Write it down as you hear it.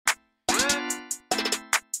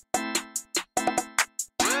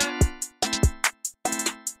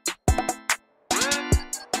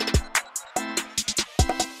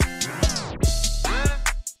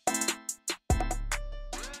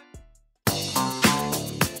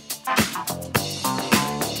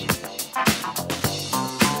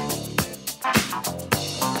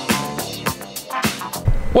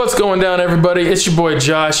What's going down, everybody? It's your boy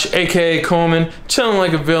Josh, aka Coleman, chilling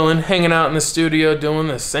like a villain, hanging out in the studio, doing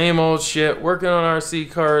the same old shit, working on RC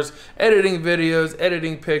cars, editing videos,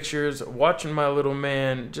 editing pictures, watching my little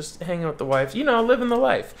man, just hanging with the wife, you know, living the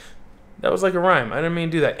life. That was like a rhyme. I didn't mean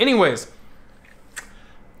to do that. Anyways,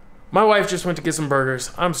 my wife just went to get some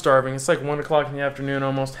burgers. I'm starving. It's like 1 o'clock in the afternoon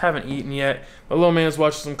almost. Haven't eaten yet. My little man's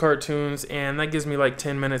watching some cartoons, and that gives me like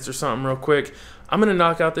 10 minutes or something real quick. I'm gonna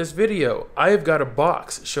knock out this video. I have got a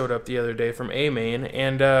box showed up the other day from Amain,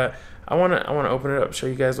 and I wanna open it up, show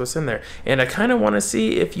you guys what's in there. And I kinda wanna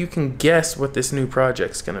see if you can guess what this new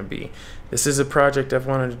project's gonna be. This is a project I've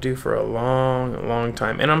wanted to do for a long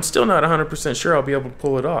time, and I'm still not 100% sure I'll be able to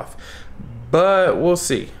pull it off. But we'll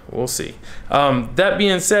see. We'll see. That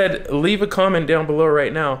being said, leave a comment down below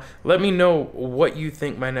right now. Let me know what you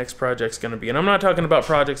think my next project's going to be. And I'm not talking about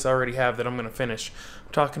projects I already have that I'm going to finish.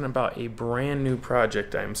 I'm talking about a brand new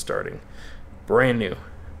project I'm starting. Brand new.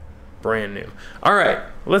 Brand new. All right,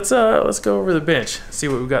 let's go over the bench. See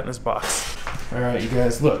what we've got in this box. All right, you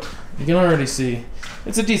guys, look. You can already see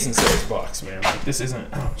it's a decent sized box, man. Like, this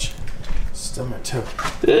isn't. Ouch. Still my toe.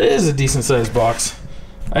 It is a decent sized box.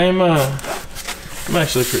 I'm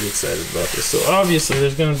actually pretty excited about this. So obviously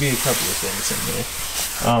there's gonna be a couple of things in here.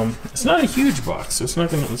 It's not a huge box, so it's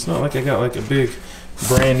not like I got like a big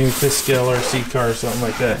brand new fifth scale RC car or something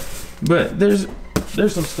like that. But there's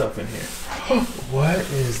some stuff in here. What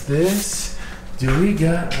is this? Do we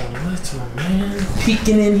got a little man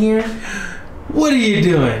peeking in here? What are you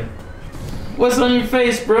doing? What's on your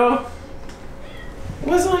face, bro?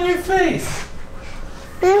 What's on your face?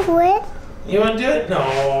 What? You want to do it?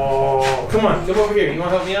 No. Come on, come over here. You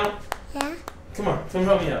want to help me out? Yeah. Come on, come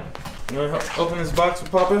help me out. You want to help open this box with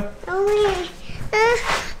Papa? Oh, yeah.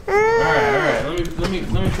 All right. Let me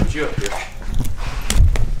put you up here.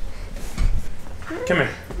 Come here.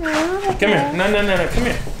 Come here. No. Come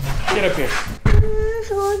here. Get up here.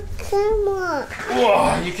 Hold camera.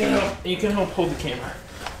 Whoa, you can help hold the camera.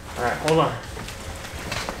 All right, hold on.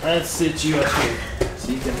 Let's sit you up here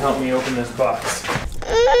so you can help me open this box.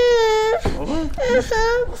 Hold on.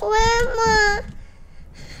 Grandma.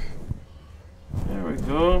 There we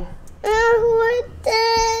go. What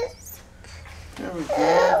this? There we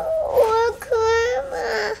go. What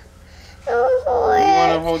grandma? You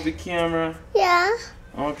want to hold the camera? Yeah.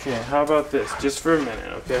 Okay, how about this? Just for a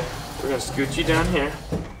minute, okay? We're going to scoot you down here.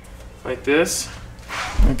 Like this.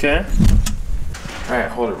 Okay?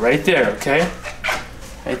 Alright, hold it right there, okay?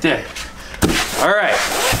 Right there. Alright.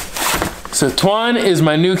 So Twan is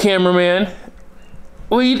my new cameraman.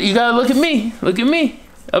 Well, you gotta look at me. Look at me.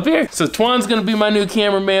 Up here. So Twan's gonna be my new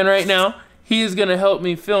cameraman right now. He is gonna help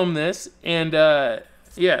me film this. And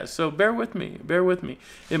yeah, so bear with me. Bear with me.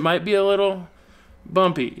 It might be a little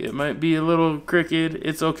bumpy. It might be a little crooked.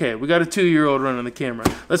 It's okay. We got a 2-year-old running the camera.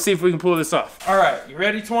 Let's see if we can pull this off. Alright, you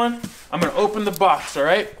ready, Twan? I'm gonna open the box,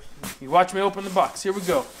 alright? You watch me open the box. Here we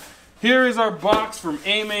go. Here is our box from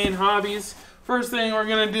Amain Hobbies. First thing we're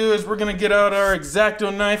gonna do is we're gonna get out our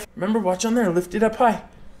X-Acto knife. Remember, watch on there, lift it up high.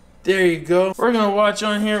 There you go. We're gonna watch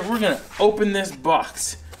on here. We're gonna open this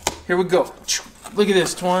box. Here we go. Look at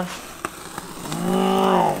this, Twan.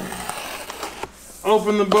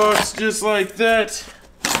 Open the box just like that.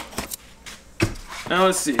 Now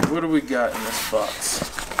let's see, what do we got in this box?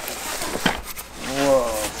 Whoa.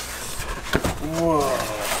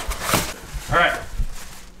 Whoa. All right,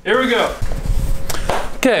 here we go.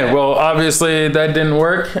 Okay, well, obviously that didn't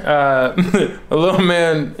work. A little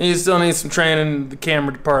man, he still needs some training in the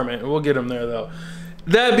camera department. We'll get him there, though.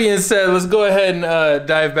 That being said, let's go ahead and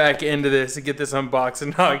dive back into this and get this unboxed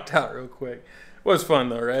and knocked out real quick. Was fun,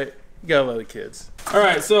 though, right? You gotta love the kids. All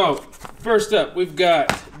right, so first up, we've got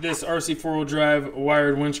this RC 4-wheel drive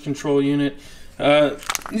wired winch control unit.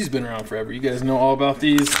 These have been around forever. You guys know all about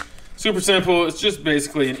these. Super simple. It's just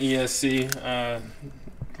basically an ESC.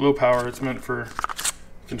 Low power. It's meant for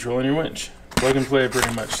controlling your winch. Plug and play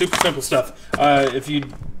pretty much. Super simple stuff. If you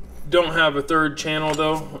don't have a third channel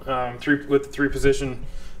though, with the 3-position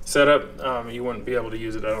setup, you wouldn't be able to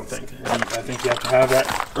use it, I don't think. And I think you have to have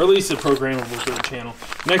that, or at least a programmable third channel.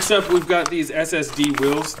 Next up, we've got these SSD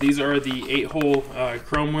wheels. These are the 8-hole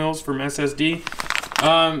chrome wheels from SSD.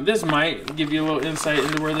 This might give you a little insight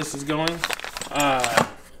into where this is going.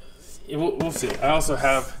 We'll see. I also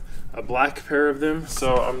have a black pair of them,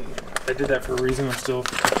 so I did that for a reason. I'm still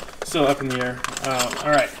up in the air.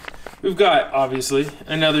 All right, we've got obviously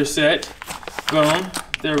another set. Boom,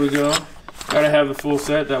 there we go. Gotta have the full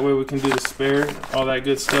set, that way we can do the spare, all that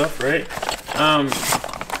good stuff, right? I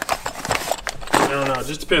don't know, it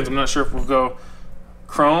just depends. I'm not sure if we'll go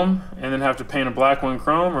chrome and then have to paint a black one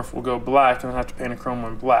chrome, or if we'll go black and then have to paint a chrome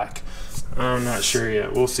one black. I'm not sure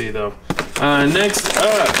yet. We'll see though. Next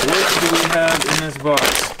up, what do we have in this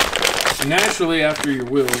box? Naturally, after your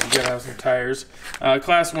wheels, you gotta have some tires.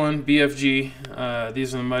 Class 1 BFG.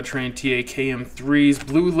 These are the Mud Train TA KM3s.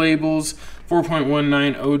 Blue labels,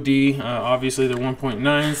 4.19 OD. Obviously, they're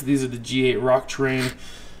 1.9s. These are the G8 Rock Train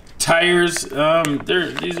tires. These are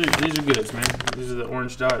goods, man. These are the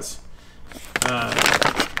orange dots. I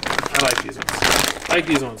like these ones. I like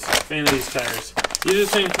these ones. Fan of these tires. These are the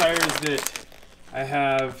same tires that I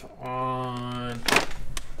have on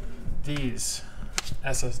these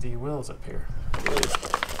SSD wheels up here.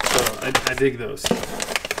 So I dig those.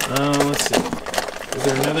 Let's see. Is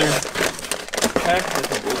there another pack? I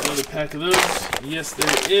think there's another pack of those. Yes,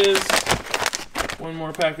 there is. One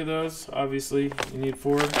more pack of those. Obviously, you need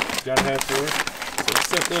 4. Gotta have 4. So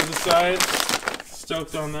set those aside.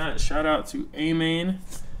 Stoked on that. Shout out to Amain.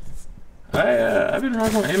 I've been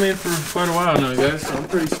rocking with Amain for quite a while now, guys. So I'm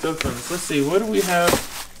pretty stoked on this. Let's see. What do we have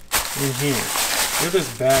in here? We have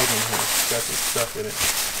this bag in here. It's got some stuff in it.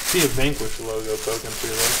 See a Vanquish logo poking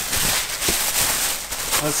through there.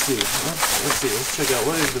 Let's see. Let's see. Let's check out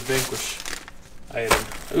what is the Vanquish item.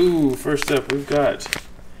 Ooh, first up we've got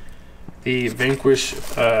the Vanquish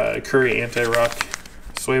Curry Anti-Rock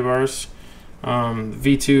sway bars.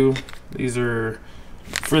 V2. These are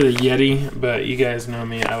for the Yeti, but you guys know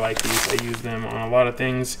me. I like these. I use them on a lot of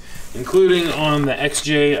things, including on the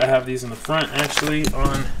XJ. I have these in the front, actually,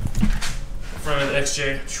 on front of the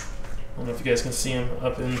XJ. I don't know if you guys can see them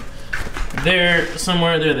up in there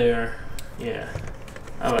somewhere. There they are. Yeah,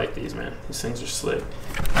 I like these, man. These things are slick.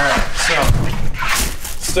 Alright,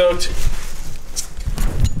 so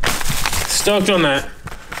stoked on that.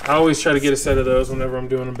 I always try to get a set of those whenever I'm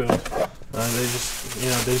doing a build. They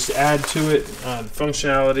just add to it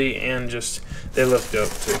functionality, and just they look dope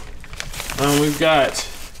too. We've got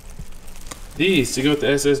these to go with the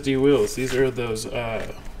SSD wheels. These are those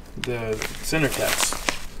the center caps.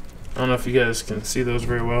 I don't know if you guys can see those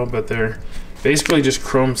very well, but they're basically just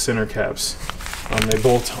chrome center caps. They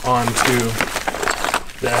bolt onto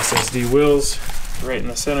the SSD wheels right in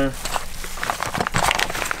the center.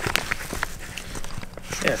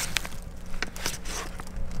 Yeah.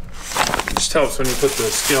 It just helps when you put the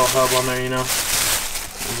scale hub on there, you know. It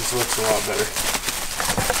just looks a lot better.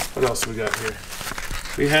 What else we got here?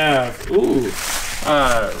 We have,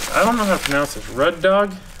 I don't know how to pronounce this. Rudd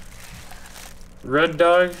Dog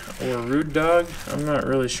or Rude Dog. I'm not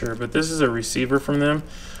really sure, but this is a receiver from them.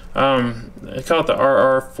 I call it the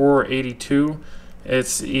RR482.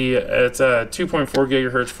 It's a 2.4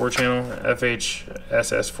 gigahertz 4-channel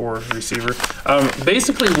FHSS4 receiver.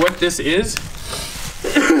 Basically, what this is,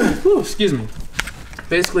 excuse me.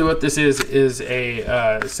 Basically, what this is a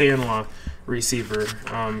Sanwa receiver.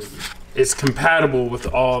 It's compatible with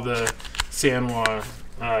all the Sanwa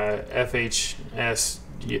FHS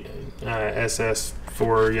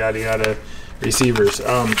SS4 yada yada receivers,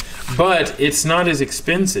 but it's not as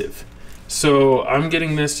expensive. So I'm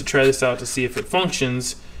getting this to try this out to see if it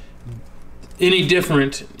functions any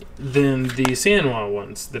different than the Sanwa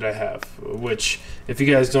ones that I have, which, if you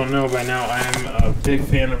guys don't know by now, I am a big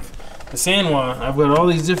fan of the Sanwa. I've got all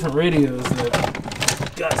these different radios that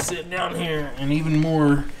I've got sitting down here, and even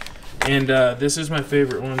more. And this is my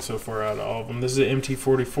favorite one so far out of all of them. This is an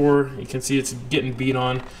MT44. You can see it's getting beat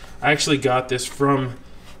on. I actually got this from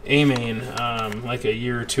Amain like a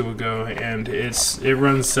year or two ago, and it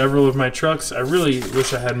runs several of my trucks. I really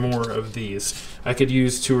wish I had more of these. I could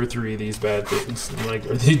use 2 or 3 of these bad things, or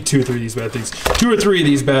 2 or 3 of these bad things, 2 or 3 of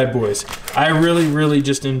these bad boys. I really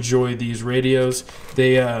just enjoy these radios.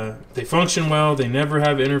 They function well. They never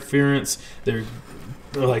have interference. They're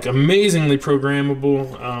like amazingly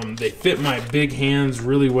programmable. They fit my big hands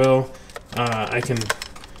really well. I can,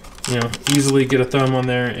 easily get a thumb on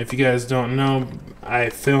there. If you guys don't know, I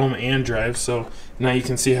film and drive, so now you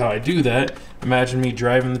can see how I do that. Imagine me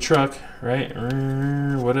driving the truck, right?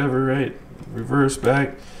 Whatever, right? Reverse,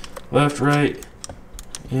 back, left, right,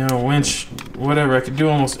 winch, whatever. I could do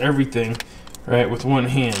almost everything, right, with one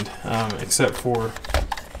hand, except for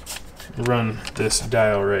run this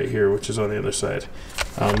dial right here, which is on the other side.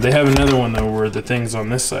 They have another one though where the thing's on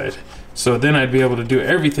this side, so then I'd be able to do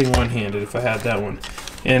everything one-handed if I had that one.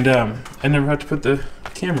 And I never have to put the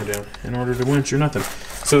camera down in order to winch or nothing.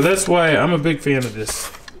 So that's why I'm a big fan of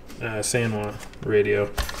this Sanwa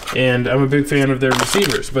radio, and I'm a big fan of their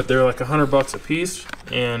receivers. But they're like $100 a piece,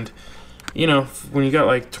 and when you got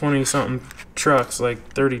like 20-something trucks,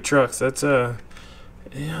 like 30 trucks, that's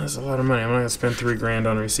that's a lot of money. I'm not gonna spend $3 grand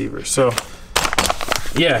on a receiver. So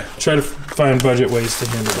yeah, try to find budget ways to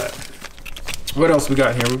handle that. What else we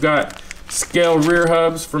got here? We've got scale rear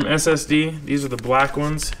hubs from SSD. These are the black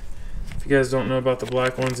ones. If you you guys don't know about the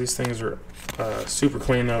black ones, these things are super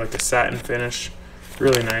clean. They're like a satin finish.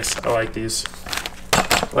 Really nice. I like these.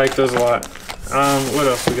 I like those a lot. What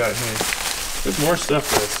else we got in here? There's more stuff,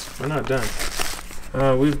 guys. We're not done.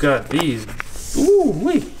 We've got these. Ooh,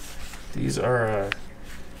 wee. These are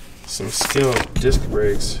some skilled disc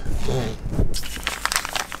brakes. Boom.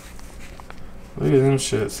 Look at them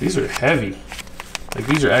shits. These are heavy. Like,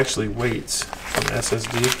 these are actually weights from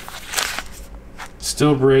SSD.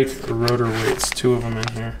 Steel brake rotor weights, 2 of them in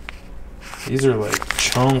here. These are like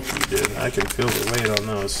chunky, dude. I can feel the weight on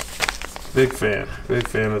those. Big fan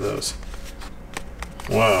of those.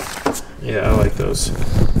 Wow. Yeah, I like those.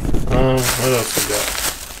 What else we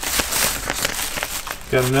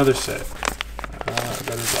got? Got another set.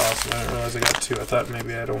 That is awesome. I didn't realize I got 2. I thought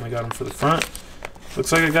maybe I'd only got them for the front.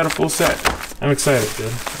 Looks like I got a full set. I'm excited,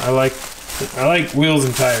 dude. I like wheels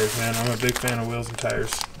and tires, man. I'm a big fan of wheels and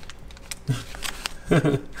tires.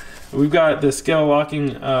 We've got the scale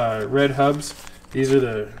locking red hubs. These are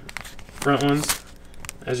the front ones.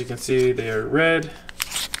 As you can see, they are red.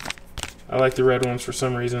 I like the red ones for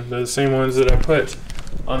some reason. They're the same ones that I put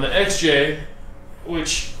on the XJ,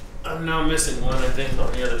 which I'm now missing one, I think, on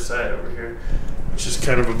the other side over here, which is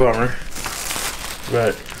kind of a bummer.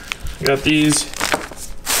 But I got these.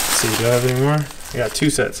 Let's see, do I have any more? I got 2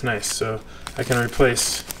 sets, nice. So I can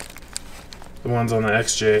replace the ones on the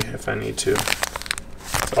XJ if I need to.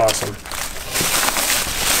 It's awesome.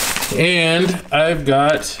 And I've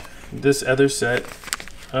got this other set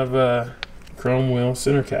of chrome wheel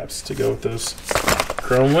center caps to go with those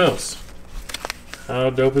chrome wheels. How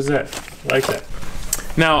dope is that? Like that.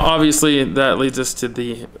 Now, obviously, that leads us to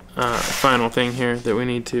the final thing here that we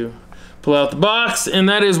need to pull out the box, and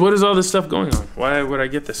that is, what is all this stuff going on? Why would I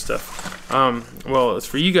get this stuff? Well, it's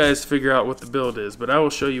for you guys to figure out what the build is, but I will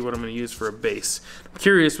show you what I'm going to use for a base. I'm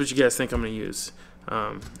curious what you guys think I'm going to use.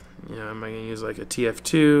 You know, am I going to use like a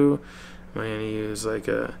TF2? Am I going to use like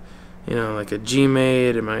a, you know, like a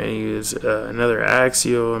G-Made? Am I going to use another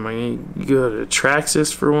Axial? Am I going to go to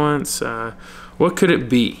Traxxas for once? What could it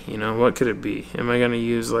be? You know, what could it be? Am I going to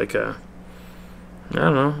use like a, I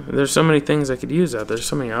don't know. There's so many things I could use out there. There's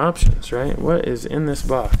so many options, right? What is in this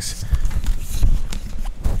box?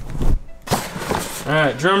 All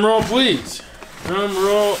right, drum roll, please. Drum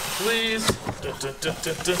roll, please. Da, da, da,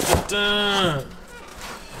 da, da, da, da.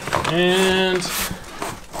 And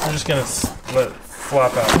I'm just gonna let it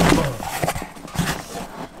flop out.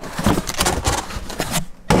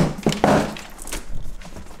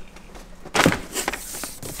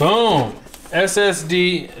 Boom!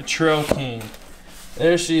 SSD Trail King.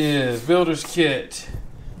 There she is. Builder's kit.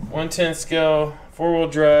 1/10 scale, 4-wheel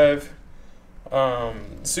drive.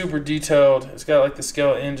 Super detailed. It's got like the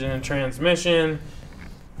scale engine and transmission.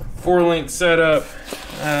 4-link setup.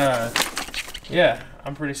 Yeah,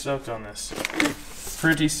 I'm pretty stoked on this.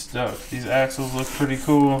 Pretty stoked. These axles look pretty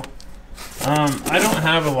cool. I don't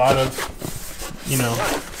have a lot of, you know,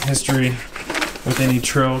 history with any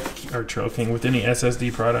Trail King, with any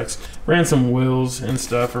SSD products. Ran some wheels and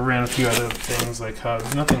stuff, or ran a few other things like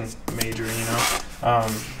hubs. Nothing major, you know.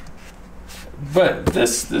 But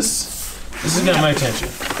this has got my attention.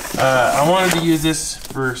 I wanted to use this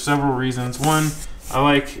for several reasons. One, I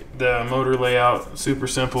like the motor layout, super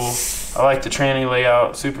simple. I like the tranny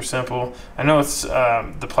layout, super simple. I know it's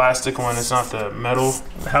the plastic one, it's not the metal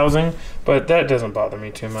housing, but that doesn't bother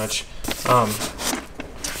me too much.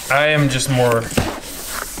 I am just more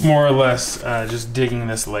or less just digging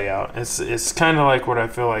this layout. It's kind of like what I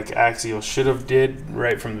feel like Axial should have did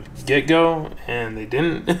right from the get-go, and they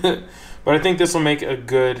didn't. But I think this will make a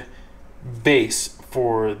good base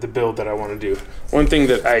for the build that I want to do. One thing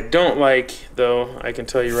that I don't like, though, I can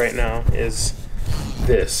tell you right now, is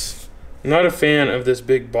this. I'm not a fan of this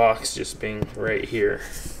big box just being right here.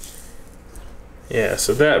 Yeah,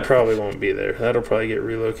 so that probably won't be there. That'll probably get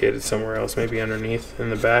relocated somewhere else, maybe underneath in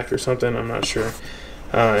the back or something. I'm not sure.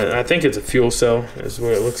 I think it's a fuel cell is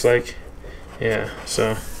what it looks like. Yeah,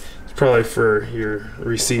 so it's probably for your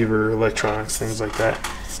receiver, electronics, things like that.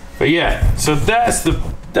 But yeah, so that's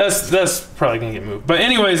probably gonna get moved. But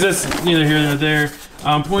anyways, that's neither here nor there.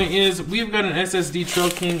 Point is, we've got an SSD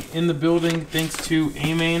Trail King in the building thanks to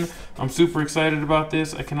Amain. I'm super excited about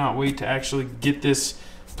this. I cannot wait to actually get this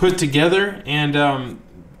put together. And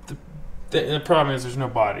the problem is there's no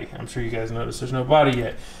body. I'm sure you guys noticed there's no body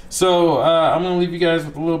yet. So I'm gonna leave you guys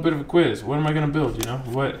with a little bit of a quiz. What am I gonna build? You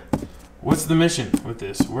know, what's the mission with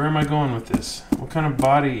this? Where am I going with this? What kind of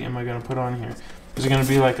body am I gonna put on here? Is it going to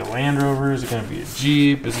be like a Land Rover? Is it going to be a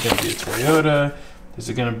Jeep? Is it going to be a Toyota? Is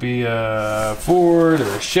it going to be a Ford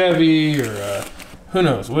or a Chevy or a, who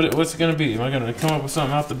knows? What's it going to be? Am I going to come up with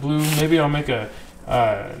something out the blue? Maybe I'll make a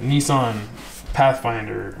Nissan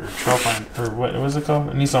Pathfinder or Trailfinder, or what was it called?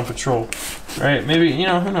 A Nissan Patrol, right? Maybe, you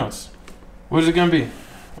know, who knows? What is it gonna be?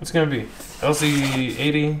 What's it gonna be?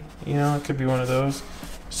 LC80, you know, it could be one of those.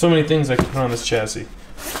 So many things I could put on this chassis.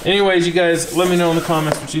 Anyways, you guys, let me know in the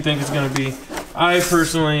comments what you think it's gonna be. I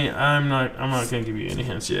personally, I'm not gonna give you any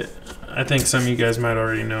hints yet. I think some of you guys might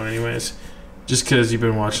already know anyways, just because you've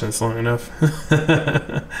been watching this long enough.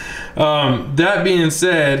 That being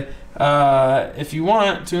said, if you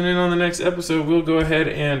want, tune in on the next episode. We'll go ahead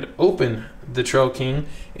and open the Trail King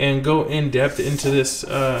and go in depth into this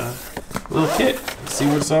little kit. See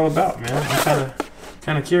what it's all about, man. I'm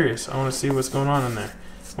kind of curious. I want to see what's going on in there.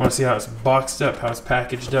 I want to see how it's boxed up, how it's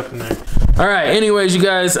packaged up in there. All right. Anyways, you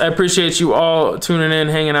guys, I appreciate you all tuning in,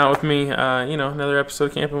 hanging out with me. You know, another episode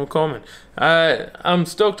of Camping with Coleman. I'm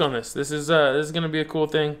stoked on this. This is gonna be a cool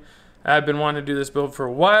thing. I've been wanting to do this build for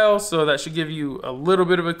a while, so that should give you a little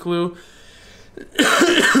bit of a clue.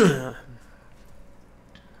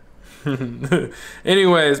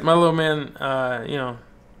 Anyways, my little man, you know,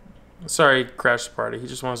 sorry, crashed the party. He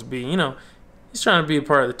just wants to be, you know, he's trying to be a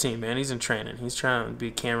part of the team, man. He's in training. He's trying to be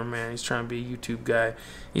a cameraman. He's trying to be a YouTube guy.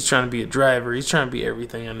 He's trying to be a driver. He's trying to be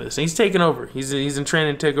everything under this. And he's taking over. He's in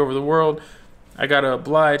training to take over the world. I gotta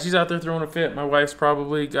oblige. He's out there throwing a fit. My wife's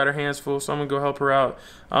probably got her hands full, so I'm gonna go help her out.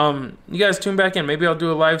 You guys tune back in. Maybe I'll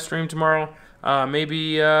do a live stream tomorrow.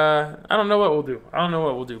 Maybe I don't know what we'll do. I don't know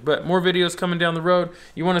what we'll do. But more videos coming down the road.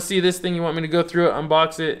 You want to see this thing? You want me to go through it,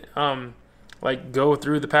 unbox it, like go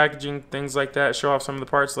through the packaging, things like that, show off some of the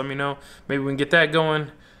parts? Let me know. Maybe we can get that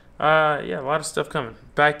going. Yeah, a lot of stuff coming.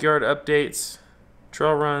 Backyard updates,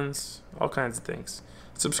 trail runs, all kinds of things.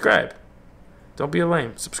 Subscribe. Don't be a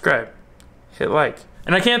lame. Subscribe. Hit like.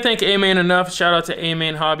 And I can't thank Amain enough. Shout out to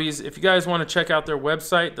Amain Hobbies. If you guys want to check out their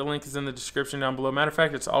website, the link is in the description down below. Matter of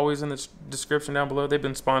fact, it's always in the description down below. They've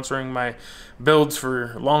been sponsoring my builds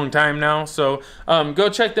for a long time now. So go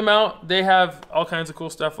check them out. They have all kinds of cool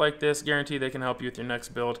stuff like this. Guarantee they can help you with your next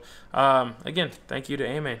build. Again, thank you to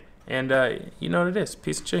Amain. And you know what it is.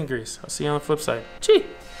 Piece of chicken grease. I'll see you on the flip side. Chee!